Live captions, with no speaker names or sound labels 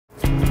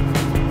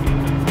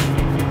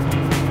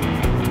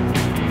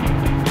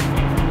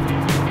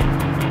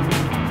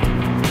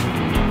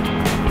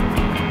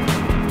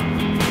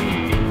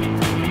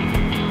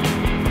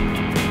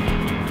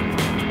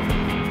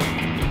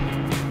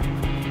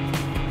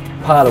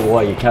Part of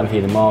why you come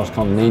here to Miles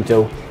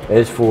Continental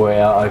is for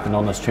our open,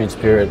 honest,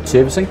 transparent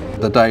servicing.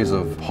 The days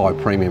of high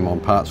premium on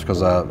parts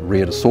because they're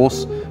rare to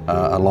source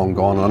are long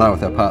gone. I know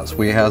with our parts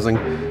warehousing,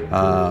 we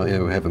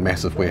have a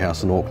massive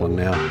warehouse in Auckland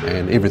now,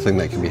 and everything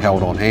that can be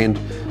held on hand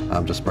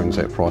just brings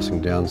that pricing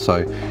down.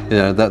 So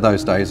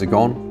those days are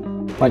gone.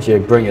 Once you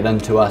bring it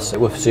into us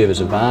with Service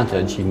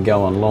Advantage, you can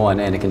go online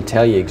and it can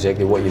tell you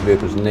exactly what your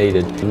vehicle's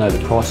needed. You'll know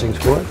the pricings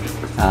for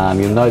it.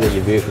 You'll know that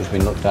your vehicle's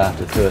been looked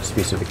after to its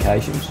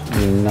specifications.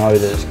 You know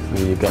that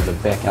you've got the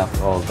backup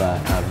of a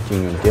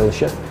genuine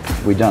dealership.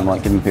 We don't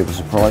like giving people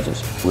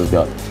surprises. We've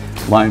got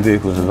loan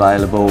vehicles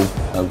available,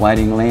 a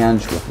waiting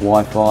lounge with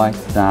Wi-Fi,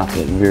 staff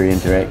that are very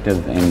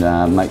interactive,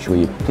 and make sure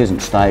you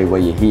pleasant stay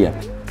while you're here.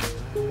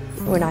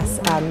 We're a nice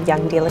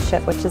young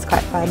dealership, which is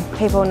quite fun.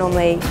 People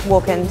normally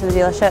walk into the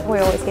dealership, we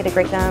always get to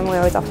greet them, we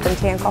always offer them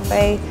tea and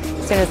coffee.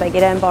 As soon as they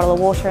get in, bottle of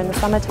water in the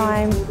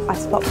summertime,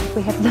 ice pop if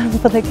we have them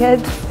for the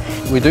kids.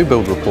 We do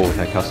build rapport with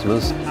our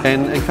customers,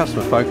 and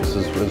customer focus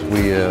is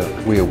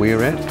where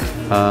we're at.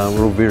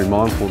 We're all very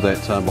mindful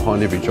that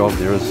behind every job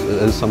there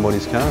is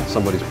somebody's car,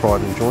 somebody's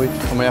pride and joy.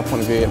 From our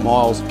point of view at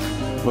Miles,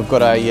 we've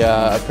got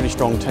a pretty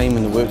strong team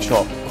in the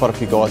workshop, quite a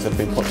few guys that have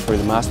been put through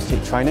the Master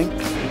Tech training.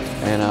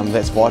 And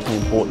that's vitally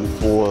important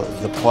for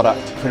the product.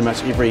 Pretty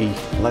much every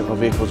local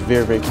vehicle is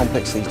very, very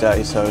complex these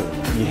days, so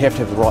you have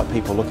to have the right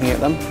people looking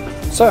at them.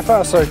 So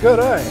far so good,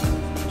 eh?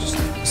 Just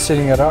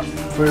setting it up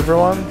for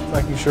everyone,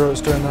 making sure it's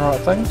doing the right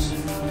things.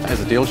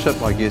 As a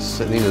dealership, I guess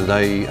at the end of the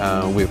day,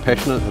 we're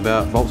passionate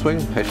about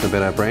Volkswagen, passionate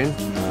about our brand.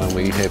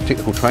 We have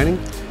technical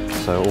training,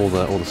 so all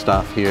the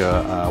staff here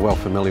are well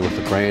familiar with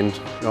the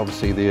brand.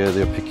 Obviously there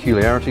are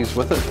peculiarities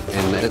with it,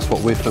 and that's what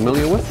we're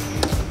familiar with.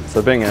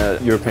 So being a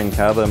European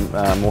car,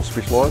 they're more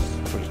specialised,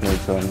 which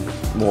needs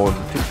more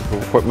technical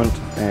equipment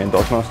and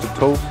diagnostic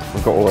tools.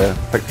 We've got all our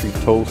factory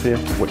tools here,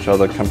 which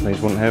other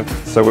companies wouldn't have.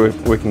 So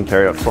we can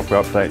carry out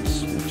software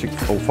updates, check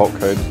full fault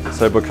codes.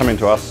 So by coming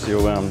to us,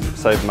 you'll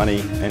save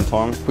money and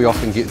time. We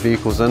often get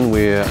vehicles in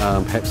where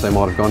perhaps they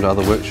might have gone to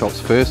other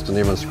workshops first and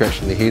everyone's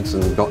scratching their heads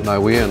and got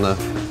nowhere,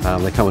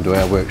 and they come into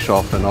our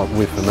workshop and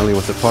we're familiar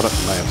with the product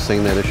and they have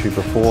seen that issue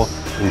before.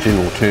 In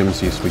general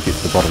terms, yes, we get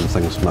to the bottom of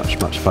things much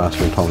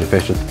faster and timely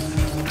fashion.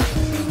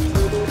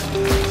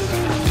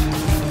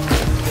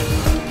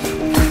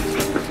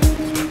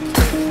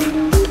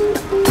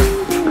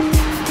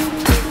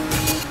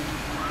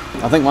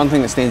 I think one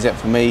thing that stands out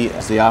for me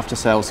is the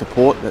after-sales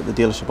support that the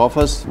dealership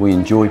offers. We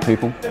enjoy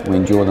people, we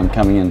enjoy them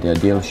coming into our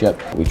dealership.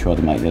 We try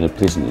to make that a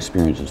pleasant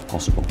experience as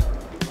possible.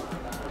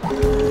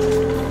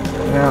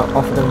 Now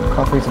offer them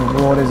coffees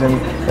and waters and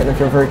make them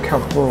feel very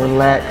comfortable,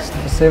 relaxed.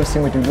 For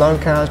servicing we do loan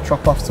cars,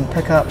 drop-offs and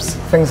pickups,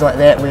 things like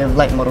that. We have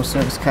late model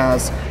service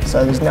cars,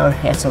 so there's no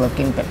hassle of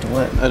getting back to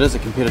work. It is a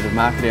competitive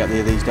market out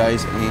there these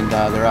days, and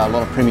there are a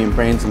lot of premium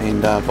brands,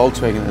 and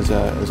Volkswagen is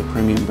a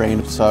premium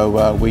brand,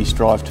 so we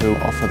strive to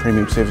offer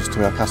premium service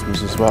to our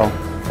customers as well.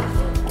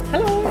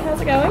 Hello, how's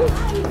it going?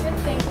 Good,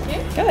 thank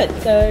you.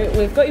 Good, so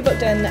we've got you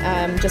booked in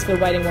just for a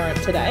waiting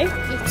warrant today.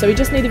 So we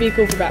just need a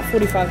vehicle for about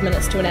 45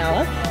 minutes to an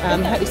hour.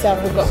 Help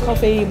yourself, we've got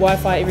coffee,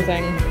 Wi-Fi,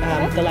 everything.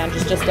 The lounge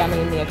is just down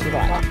in there to the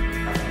right.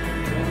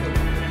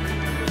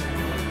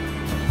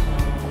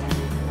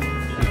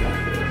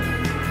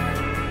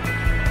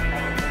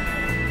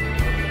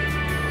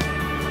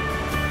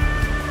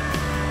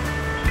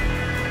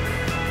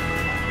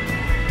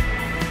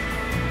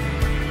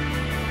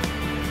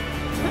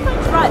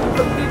 Right,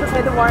 you've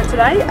paid the warrant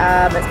today.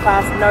 It's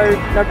passed,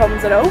 no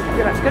problems at all.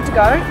 Pretty much good to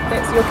go.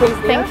 That's your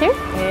keys there. Thank you.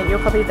 And your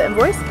copy of the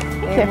invoice.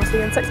 Thank and you. we'll see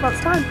you in 6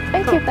 months' time.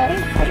 Thank you,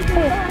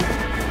 buddy.